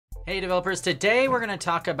Hey developers, today we're going to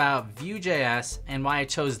talk about Vue.js and why I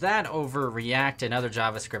chose that over React and other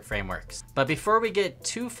JavaScript frameworks. But before we get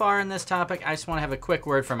too far in this topic, I just want to have a quick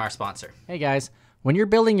word from our sponsor. Hey guys, when you're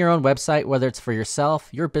building your own website, whether it's for yourself,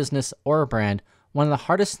 your business, or a brand, one of the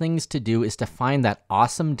hardest things to do is to find that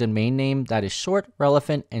awesome domain name that is short,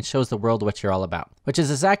 relevant, and shows the world what you're all about. Which is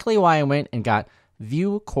exactly why I went and got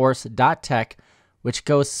vuecourse.tech, which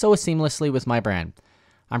goes so seamlessly with my brand.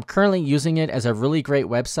 I'm currently using it as a really great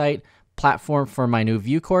website platform for my new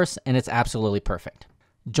Vue course, and it's absolutely perfect.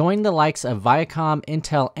 Join the likes of Viacom,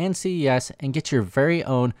 Intel, and CES and get your very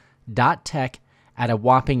own .tech at a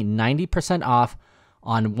whopping 90% off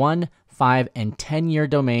on 1, 5, and 10-year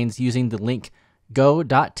domains using the link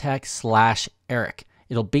go.tech/Erik.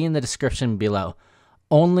 It'll be in the description below.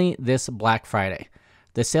 Only this Black Friday.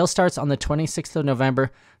 The sale starts on the 26th of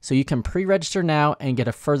November, so you can pre-register now and get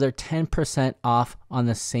a further 10% off on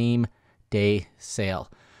the same day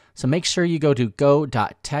sale. So make sure you go to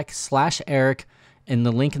go.tech/Erik in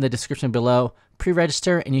the link in the description below,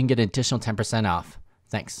 pre-register, and you can get an additional 10% off.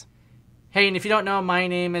 Thanks. Hey, and if you don't know, my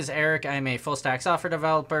name is Erik. I'm a full-stack software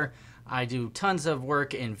developer. I do tons of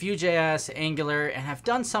work in Vue.js, Angular, and have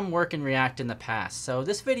done some work in React in the past. So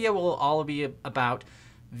this video will all be about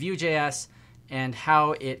Vue.js and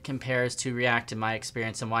how it compares to React in my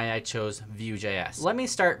experience and why I chose Vue.js. Let me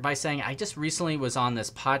start by saying I just recently was on this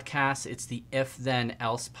podcast. It's the If Then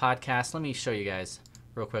Else podcast. Let me show you guys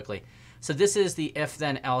real quickly. So this is the If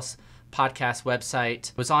Then Else podcast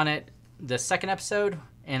website. I was on it the second episode,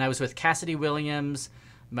 and I was with Cassidy Williams.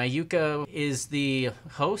 Mayuko is the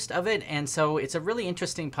host of it, and so it's a really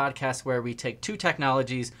interesting podcast where we take two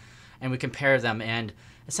technologies and we compare them, and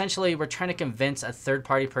essentially we're trying to convince a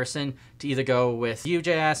third-party person to either go with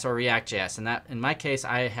Vue.js or React.js, and that in my case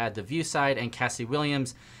I had the Vue side and Cassidy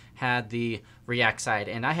Williams had the React side,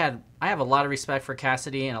 and I have a lot of respect for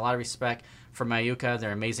Cassidy and a lot of respect for Mayuka.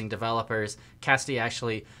 They're amazing developers. Cassidy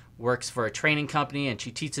actually works for a training company and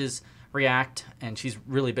she teaches React, and she's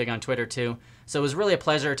really big on Twitter too. So it was really a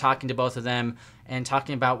pleasure talking to both of them and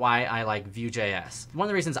talking about why I like Vue.js. One of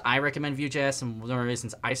the reasons I recommend Vue.js and one of the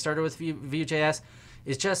reasons I started with Vue.js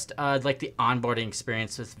is just like the onboarding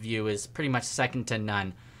experience with Vue is pretty much second to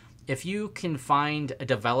none. If you can find a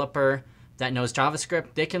developer that knows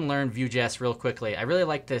JavaScript, they can learn Vue.js real quickly. I really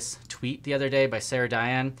liked this tweet the other day by Sarah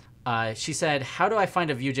Diane. She said, "How do I find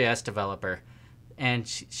a Vue.js developer?" And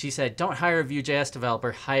she said, "Don't hire a Vue.js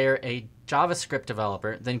developer, hire a JavaScript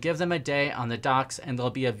developer, then give them a day on the docs and they'll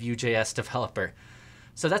be a Vue.js developer."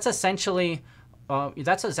 So that's essentially,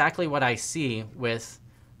 that's exactly what I see with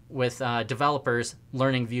developers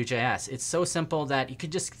learning Vue.js. It's so simple that you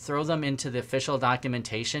could just throw them into the official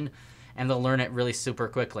documentation and they'll learn it really super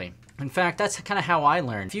quickly. In fact, that's kind of how I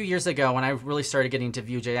learned. A few years ago when I really started getting into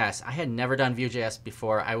Vue.js, I had never done Vue.js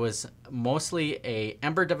before. I was mostly a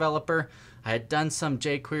Ember developer. I had done some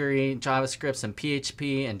jQuery, JavaScript, some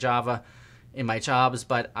PHP, and Java in my jobs,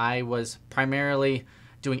 but I was primarily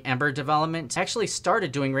doing Ember development. I actually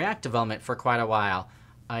started doing React development for quite a while.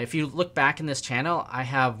 If you look back in this channel, I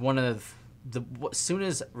have one of as soon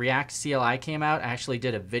as React CLI came out, I actually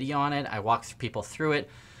did a video on it. I walked people through it.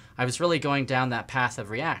 I was really going down that path of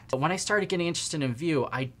React. But when I started getting interested in Vue,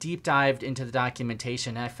 I deep dived into the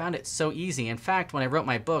documentation and I found it so easy. In fact, when I wrote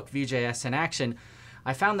my book, Vue.js in Action,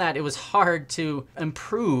 I found that it was hard to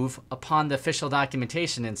improve upon the official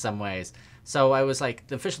documentation in some ways. So I was like,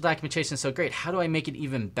 the official documentation is so great. How do I make it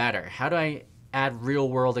even better? How do I add real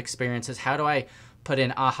world experiences? How do I put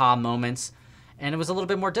in aha moments? And it was a little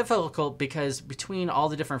bit more difficult because between all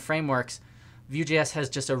the different frameworks, Vue.js has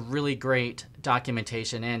just a really great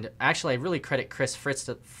documentation. And actually, I really credit Chris Fritz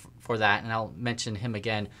for that, and I'll mention him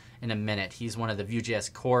again in a minute. He's one of the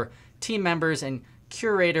Vue.js core team members and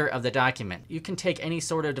curator of the document. You can take any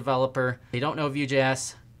sort of developer, they don't know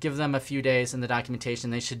Vue.js, give them a few days in the documentation,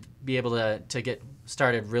 they should be able to get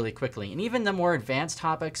started really quickly. And even the more advanced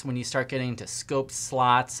topics, when you start getting into scope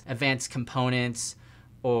slots, advanced components,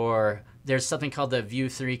 or there's something called the Vue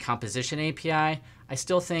 3 composition API, I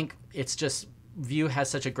still think it's just Vue has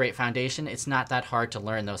such a great foundation, it's not that hard to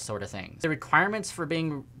learn those sort of things. The requirements for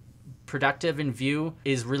being productive in Vue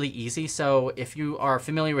is really easy. So if you are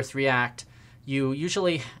familiar with React, you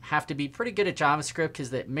usually have to be pretty good at JavaScript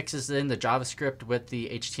because it mixes in the JavaScript with the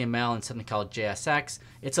HTML and something called JSX.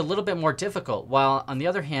 It's a little bit more difficult. While on the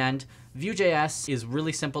other hand, Vue.js is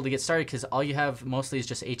really simple to get started because all you have mostly is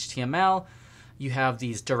just HTML. You have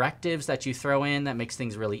these directives that you throw in that makes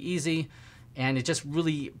things really easy. And it's just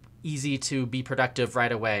really easy to be productive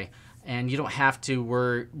right away. And you don't have to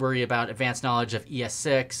worry about advanced knowledge of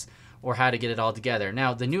ES6 or how to get it all together.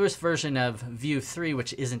 Now, the newest version of Vue 3,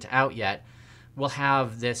 which isn't out yet, will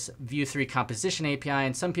have this Vue 3 composition API,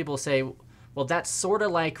 and some people say, well, that's sort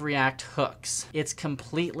of like React hooks. It's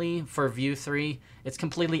completely, for Vue 3, it's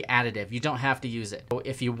completely additive. You don't have to use it.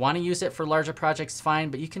 If you want to use it for larger projects, fine,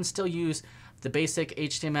 but you can still use the basic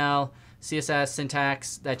HTML, CSS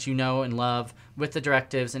syntax that you know and love with the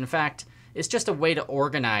directives. In fact, it's just a way to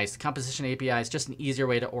organize. The composition API is just an easier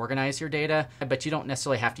way to organize your data, but you don't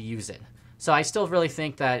necessarily have to use it. So I still really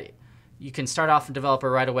think that you can start off a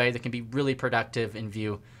developer right away that can be really productive in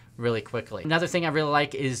Vue really quickly. Another thing I really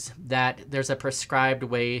like is that there's a prescribed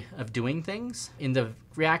way of doing things. In the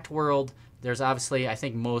React world, there's obviously, I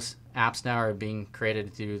think most apps now are being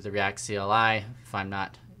created through the React CLI, if I'm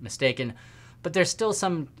not mistaken, but there's still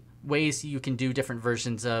some ways you can do different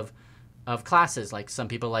versions of classes. Like some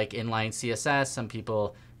people like inline CSS, some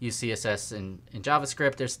people use CSS in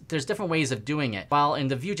JavaScript. There's different ways of doing it. While in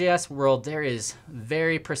the Vue.js world, there is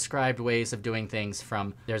very prescribed ways of doing things.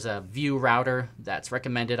 There's a Vue router that's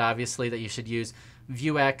recommended, obviously, that you should use.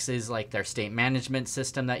 vuejs is like their state management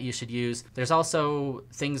system that you should use. There's also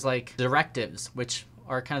things like directives, which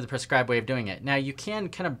are kind of the prescribed way of doing it. Now, you can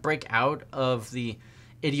kind of break out of the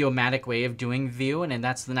idiomatic way of doing Vue, and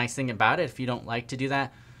that's the nice thing about it. If you don't like to do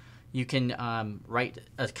that, you can write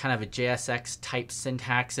a kind of a JSX type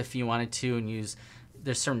syntax if you wanted to, and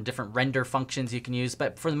there's certain different render functions you can use.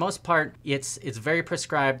 But for the most part, it's very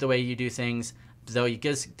prescribed the way you do things, though it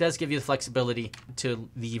does give you the flexibility to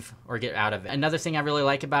leave or get out of it. Another thing I really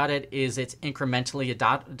like about it is it's incrementally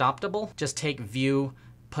adoptable. Just take Vue,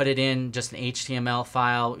 put it in just an HTML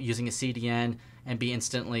file using a CDN, and be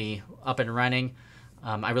instantly up and running.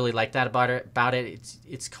 I really like that about it.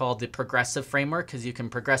 It's called the progressive framework because you can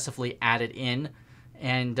progressively add it in,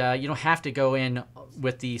 and you don't have to go in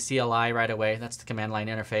with the CLI right away. That's the command line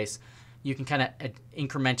interface. You can kind of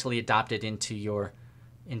incrementally adopt it into your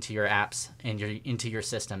apps and into your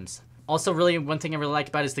systems. Also, really, one thing I really like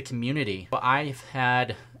about it is the community. I've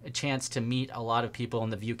had a chance to meet a lot of people in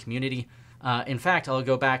the Vue community. In fact, I'll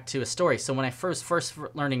go back to a story. So when I first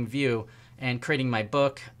learning Vue and creating my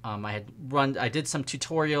book, I did some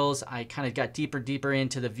tutorials. I kind of got deeper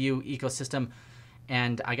into the Vue ecosystem,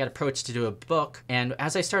 and I got approached to do a book. And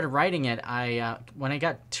as I started writing it, when I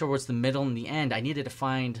got towards the middle and the end, I needed to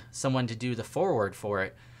find someone to do the foreword for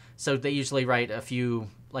it. So they usually write a few,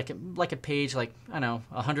 like a page, like, I don't know,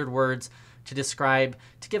 100 words to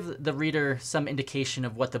give the reader some indication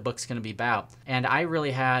of what the book's going to be about. And I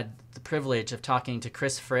really had the privilege of talking to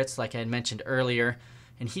Chris Fritz, like I had mentioned earlier,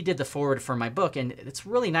 and he did the foreword for my book. And it's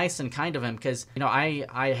really nice and kind of him because,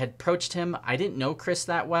 I had approached him. I didn't know Chris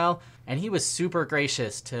that well, and he was super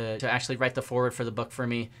gracious to actually write the foreword for the book for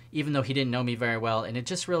me, even though he didn't know me very well. And it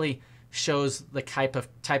just really shows the type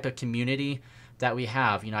of community that we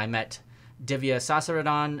have. I met Divya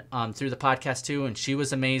Sasaradan through the podcast too, and she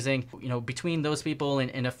was amazing. Between those people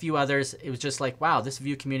and a few others, it was just like, wow, this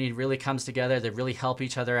Vue community really comes together. They really help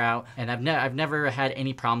each other out, and I've never had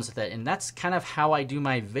any problems with it. And that's kind of how I do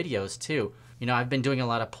my videos too. I've been doing a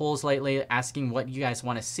lot of polls lately, asking what you guys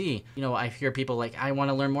want to see. I hear people like, I want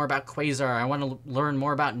to learn more about Quasar. I want to learn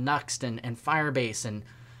more about Nuxt and Firebase,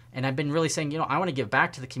 and I've been really saying, I want to give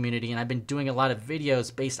back to the community, and I've been doing a lot of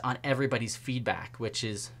videos based on everybody's feedback, which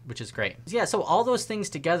is great. Yeah, so all those things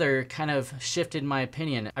together kind of shifted my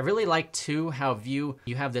opinion. I really like too how Vue,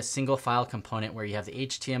 you have this single file component where you have the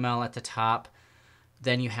HTML at the top,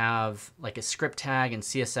 then you have like a script tag and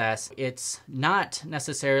CSS. It's not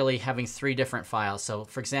necessarily having 3 different files. So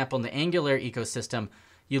for example, in the Angular ecosystem,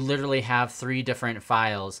 you literally have 3 different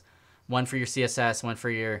files. One for your CSS, one for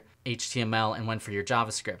your HTML, and one for your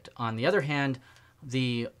JavaScript. On the other hand,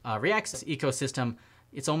 the React ecosystem,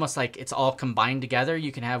 it's almost like it's all combined together.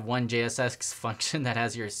 You can have one JSX function that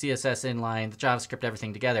has your CSS inline, the JavaScript,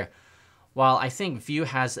 everything together. While I think Vue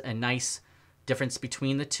has a nice difference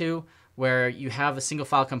between the two, where you have a single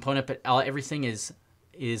file component, but everything is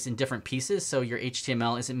in different pieces. So your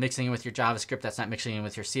HTML isn't mixing in with your JavaScript, that's not mixing in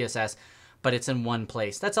with your CSS, but it's in one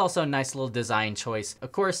place. That's also a nice little design choice.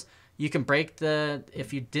 Of course, you can break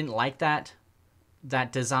if you didn't like that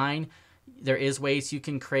design, there is ways you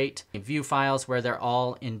can create Vue files where they're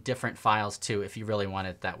all in different files too, if you really want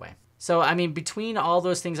it that way. So, between all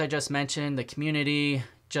those things I just mentioned, the community,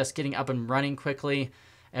 just getting up and running quickly,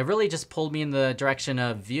 it really just pulled me in the direction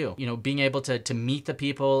of Vue. Being able to meet the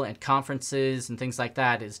people at conferences and things like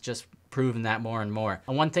that is just proven that more and more.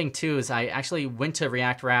 And one thing too is I actually went to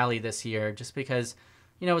React Rally this year just because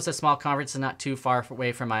it's a small conference and not too far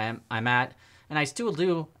away from where I'm at. And I still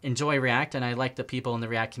do enjoy React, and I like the people in the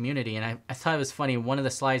React community. And I thought it was funny, one of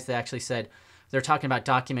the slides they actually said, they're talking about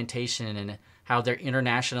documentation and how they're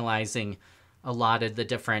internationalizing a lot of the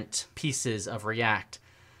different pieces of React.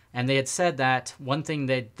 And they had said that one thing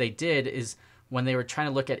that they did is when they were trying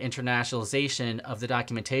to look at internationalization of the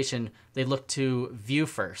documentation, they looked to Vue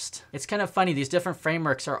first. It's kind of funny. These different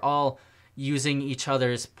frameworks are all using each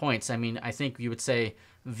other's points. I mean, I think you would say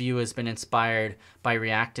Vue has been inspired by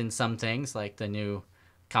React in some things, like the new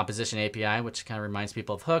composition API, which kind of reminds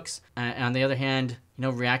people of hooks. And on the other hand,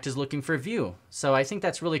 React is looking for Vue. So I think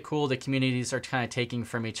that's really cool. The communities are kind of taking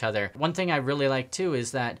from each other. One thing I really like too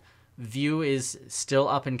is that Vue is still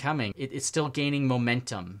up and coming. It's still gaining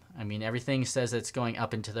momentum. I mean, everything says it's going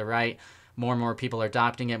up and to the right. More and more people are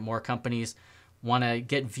adopting it. More companies want to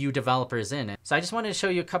get Vue developers in. So I just wanted to show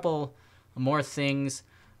you a couple more things.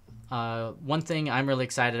 One thing I'm really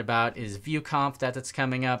excited about is VueConf that's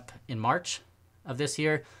coming up in March of this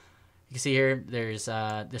year. You can see here there's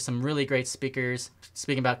some really great speakers.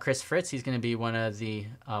 Speaking about Chris Fritz, he's going to be one of the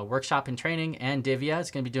workshop and training, and Divya is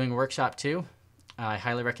going to be doing a workshop too. I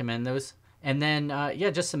highly recommend those. And then yeah,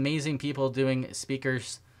 just amazing people doing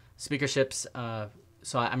speakerships.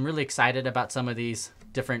 So I'm really excited about some of these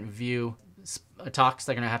different Vue talks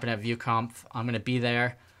that are going to happen at VueConf. I'm going to be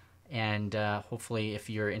there. And hopefully if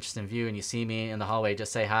you're interested in Vue and you see me in the hallway,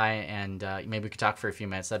 just say hi, and maybe we could talk for a few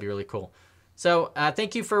minutes. That'd be really cool. So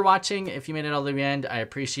thank you for watching. If you made it all the way to the end, I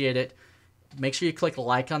appreciate it. Make sure you click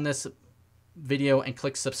like on this video and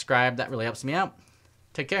click subscribe. That really helps me out.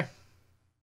 Take care.